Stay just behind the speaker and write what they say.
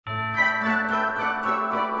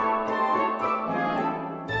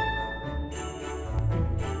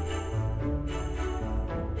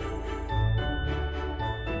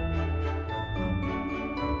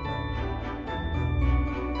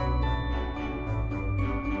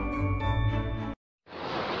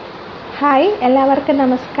Hi, എല്ലാവർക്കും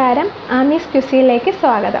നമസ്കാരം. ആമീസ് ക്യുസിയിലേക്ക്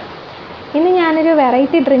സ്വാഗതം. ഇന്ന് ഞാനൊരു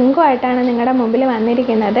വെറൈറ്റി ഡ്രിങ്കുമായിട്ടാണ് നിങ്ങളുടെ മുമ്പിൽ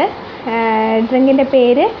വന്നിരിക്കുന്നത്. ഡ്രിങ്കിൻ്റെ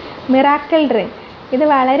പേര് മിറാക്കിൾ ഡ്രിങ്ക്. ഇത്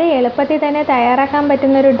വളരെ എളുപ്പത്തിൽ തന്നെ തയ്യാറാക്കാൻ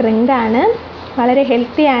പറ്റുന്നൊരു ഡ്രിങ്കാണ്. വളരെ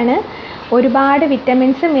ഹെൽത്തിയാണ്. ഒരുപാട്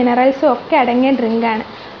വിറ്റമിൻസും മിനറൽസും ഒക്കെ അടങ്ങിയ ഡ്രിങ്കാണ്.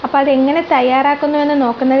 അപ്പോൾ അതെങ്ങനെ തയ്യാറാക്കുന്നു എന്ന്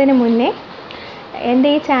നോക്കുന്നതിന് മുന്നേ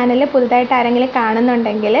എൻ്റെ ഈ ചാനൽ പുതുതായിട്ട് ആരെങ്കിലും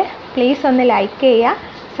കാണുന്നുണ്ടെങ്കിൽ പ്ലീസ് ഒന്ന് ലൈക്ക് ചെയ്യുക,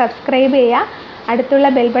 സബ്സ്ക്രൈബ് ചെയ്യുക. അടുത്തുള്ള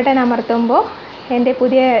ബെൽ ബട്ടൺ അമർത്തുമ്പോൾ എൻ്റെ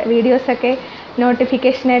പുതിയ വീഡിയോസൊക്കെ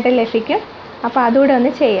നോട്ടിഫിക്കേഷനായിട്ട് ലഭിക്കും. അപ്പോൾ അതുകൂടെ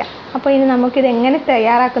ഒന്ന് ചെയ്യാം. അപ്പോൾ ഇനി നമുക്കിത് എങ്ങനെ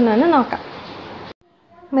തയ്യാറാക്കുന്നുവെന്ന് നോക്കാം.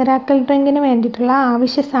 മിറാക്കിൾ ഡ്രിങ്കിന് വേണ്ടിയിട്ടുള്ള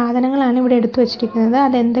ആവശ്യ സാധനങ്ങളാണ് ഇവിടെ എടുത്തു വച്ചിരിക്കുന്നത്.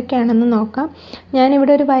 അതെന്തൊക്കെയാണെന്ന് നോക്കാം.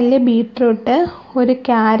 ഞാനിവിടെ ഒരു വലിയ ബീറ്റ്റൂട്ട്, ഒരു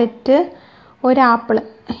ക്യാരറ്റ്, ഒരു ആപ്പിൾ,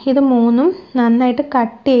 ഇത് മൂന്നും നന്നായിട്ട്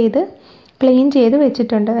കട്ട് ചെയ്ത് ക്ലീൻ ചെയ്ത്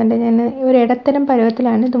വെച്ചിട്ടുണ്ട്. അതുകൊണ്ട് ഞാൻ ഒരു ഇടത്തരം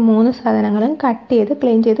പരുവത്തിലാണ് ഇത് മൂന്ന് സാധനങ്ങളും കട്ട് ചെയ്ത്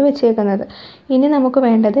ക്ലീൻ ചെയ്ത് വെച്ചേക്കുന്നത്. ഇനി നമുക്ക്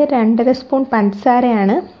വേണ്ടത് 2.5 സ്പൂൺ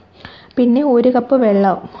പഞ്ചസാരയാണ്, പിന്നെ 1 കപ്പ്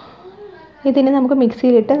വെള്ളവും. ഇതിന് നമുക്ക്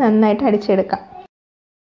മിക്സിയിലിട്ട് നന്നായിട്ട് അടിച്ചെടുക്കാം.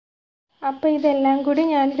 അപ്പോൾ ഇതെല്ലാം കൂടി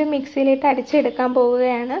ഞാനൊരു മിക്സിയിലിട്ട് അടിച്ചെടുക്കാൻ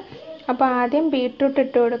പോവുകയാണ്. അപ്പോൾ ആദ്യം ബീറ്റ്റൂട്ട്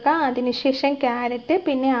ഇട്ട് കൊടുക്കുക, അതിനുശേഷം ക്യാരറ്റ്,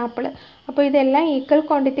 പിന്നെ ആപ്പിൾ. അപ്പോൾ ഇതെല്ലാം ഈക്വൽ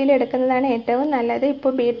ക്വാണ്ടിറ്റിയിൽ എടുക്കുന്നതാണ് ഏറ്റവും നല്ലത്.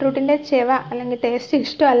 ഇപ്പോൾ ബീറ്റ്റൂട്ടിൻ്റെ ചെവ അല്ലെങ്കിൽ ടേസ്റ്റ്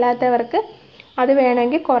ഇഷ്ടമല്ലാത്തവർക്ക് അത്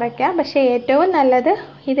വേണമെങ്കിൽ കുറയ്ക്കാം. പക്ഷേ ഏറ്റവും നല്ലത്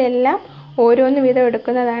ഇതെല്ലാം ഓരോന്ന് വീതം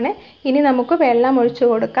എടുക്കുന്നതാണ്. ഇനി നമുക്ക് വെള്ളം ഒഴിച്ചു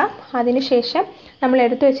കൊടുക്കാം. അതിനുശേഷം നമ്മൾ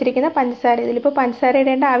എടുത്തു വെച്ചിരിക്കുന്ന പഞ്ചസാര, ഇതിലിപ്പോൾ പഞ്ചസാര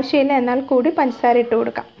ഇടേണ്ട ആവശ്യമില്ല, എന്നാൽ കൂടി പഞ്ചസാര ഇട്ട്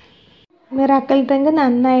കൊടുക്കാം. മിറാക്കിൾ ഡ്രിങ്ക്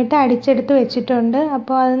നന്നായിട്ട് അടിച്ചെടുത്ത് വെച്ചിട്ടുണ്ട്.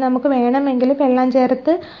 അപ്പോൾ അത് നമുക്ക് വേണമെങ്കിൽ വെള്ളം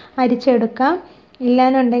ചേർത്ത് അരിച്ചെടുക്കാം,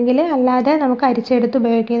 ഇല്ലാന്നുണ്ടെങ്കിൽ അല്ലാതെ നമുക്ക് അരിച്ചെടുത്ത്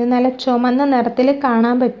ഉപയോഗിക്കാം. ഇത് നല്ല ചുമന്ന നിറത്തിൽ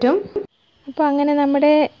കാണാൻ പറ്റും. അപ്പോൾ അങ്ങനെ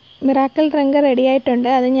നമ്മുടെ മിറാക്കിൾ ഡ്രിങ്ക് റെഡി ആയിട്ടുണ്ട്.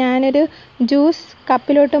 അത് ഞാനൊരു ജ്യൂസ്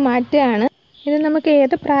കപ്പിലോട്ട് മാറ്റുകയാണ്. ഇത് നമുക്ക്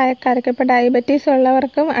ഏത് പ്രായക്കാർക്കും, ഇപ്പോൾ ഡയബറ്റീസ്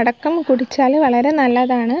ഉള്ളവർക്കും അടക്കം കുടിച്ചാൽ വളരെ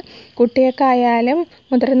നല്ലതാണ്. കുട്ടികൾക്കായാലും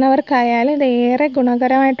മുതിർന്നവർക്കായാലും ഇത് ഏറെ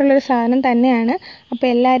ഗുണകരമായിട്ടുള്ളൊരു സാധനം തന്നെയാണ്. അപ്പോൾ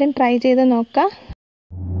എല്ലാവരും ട്രൈ ചെയ്ത് നോക്കുക.